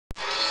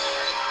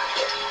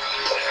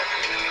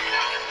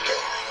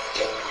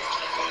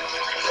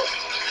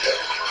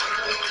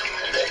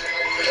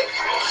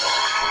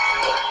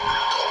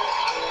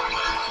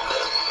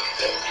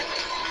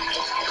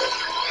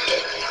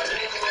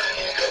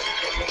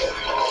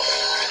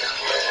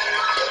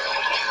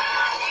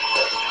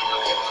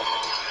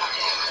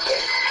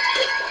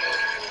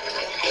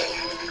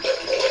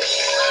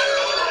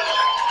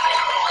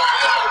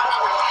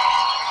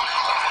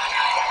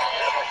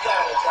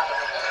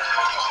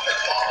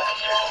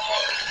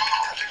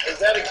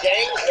that a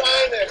gang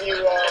sign? Have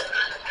you,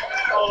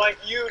 Oh, like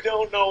you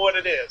don't know what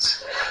it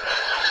is.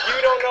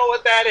 You don't know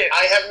what that is.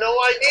 I have no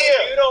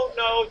idea. You don't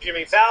know.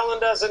 Jimmy Fallon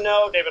doesn't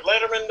know. David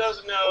Letterman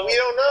doesn't know. We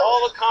don't know.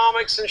 All the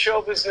comics and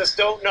show business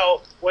don't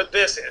know what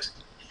this is.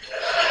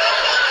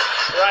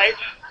 Right?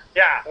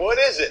 Yeah. What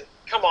is it?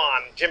 Come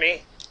on,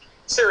 Jimmy.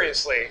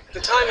 Seriously,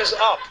 the time is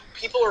up.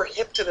 People are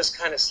hip to this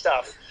kind of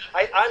stuff.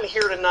 I'm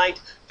here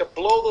tonight to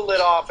blow the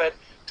lid off it,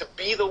 to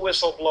be the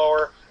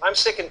whistleblower. I'm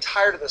sick and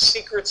tired of the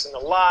secrets and the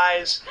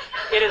lies.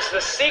 It is the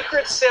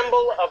secret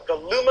symbol of the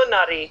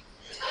Illuminati,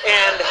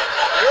 and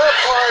you're a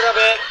part of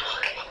it,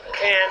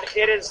 and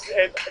it is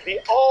the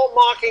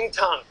all-mocking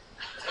tongue.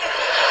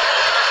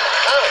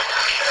 Oh,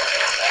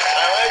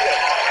 I like it.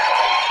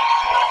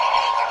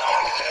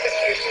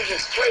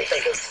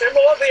 It's the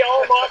symbol of the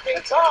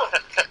all-mocking tongue.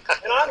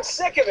 And I'm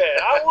sick of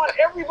it. I want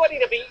everybody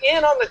to be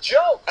in on the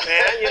joke,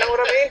 man. You know what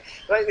I mean?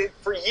 Like,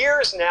 for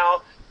years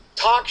now,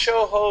 talk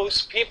show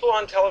hosts, people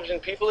on television,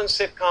 people in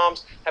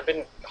sitcoms have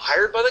been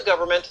hired by the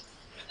government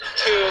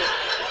to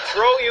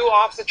throw you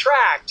off the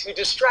track, to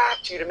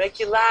distract you, to make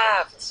you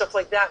laugh and stuff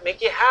like that,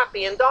 make you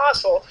happy and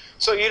docile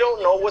so you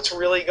don't know what's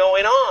really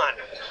going on.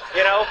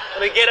 You know,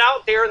 and they get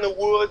out there in the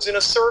woods in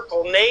a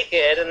circle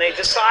naked and they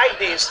decide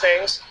these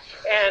things.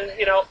 And,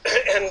 you know,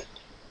 and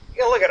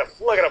you know, look at him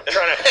trying to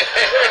cover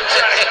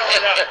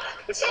it up.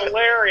 It's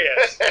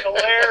hilarious,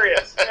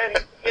 hilarious.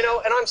 And, you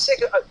know, and I'm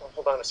sick of,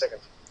 hold on a second.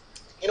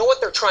 You know what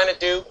they're trying to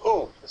do?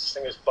 Ooh, this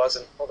thing is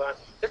buzzing. Hold on.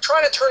 They're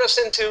trying to turn us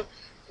into,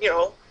 you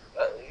know,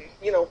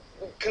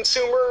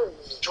 consumer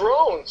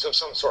drones of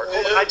some sort.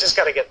 Hold on, I just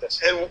got to get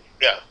this. And,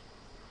 yeah.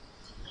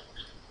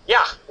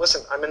 Yeah,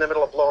 listen, I'm in the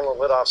middle of blowing the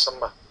lid off some...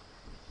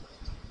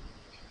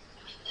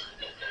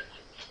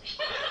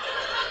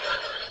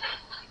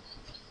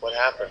 What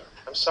happened?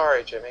 I'm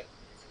sorry, Jimmy.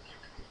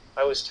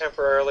 I was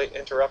temporarily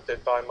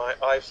interrupted by my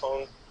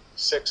iPhone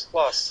 6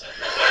 Plus.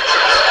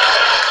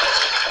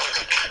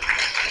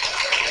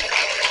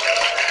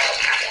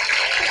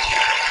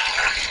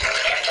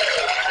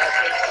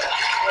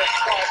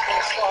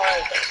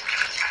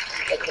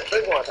 That's a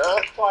big one,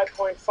 huh?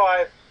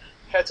 5.5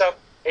 heads-up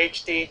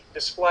HD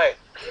display.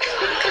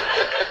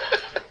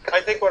 I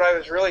think what I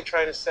was really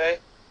trying to say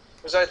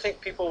was I think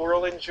people will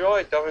really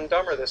enjoy Dumb and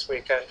Dumber this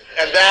weekend.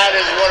 And that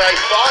is what I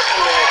thought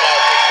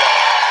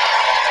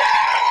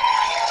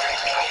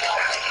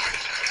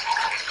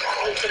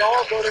We should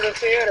all go to the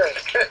theater.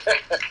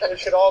 We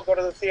should all go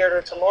to the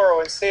theater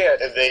tomorrow and see it.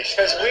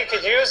 Because we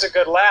could use a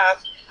good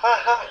laugh.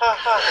 Ha ha ha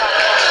ha ha.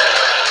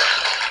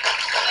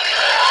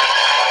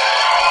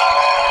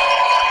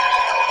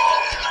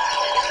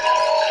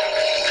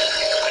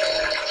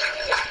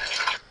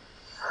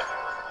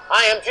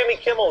 Hi, I'm Jimmy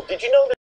Kimmel. Did you know that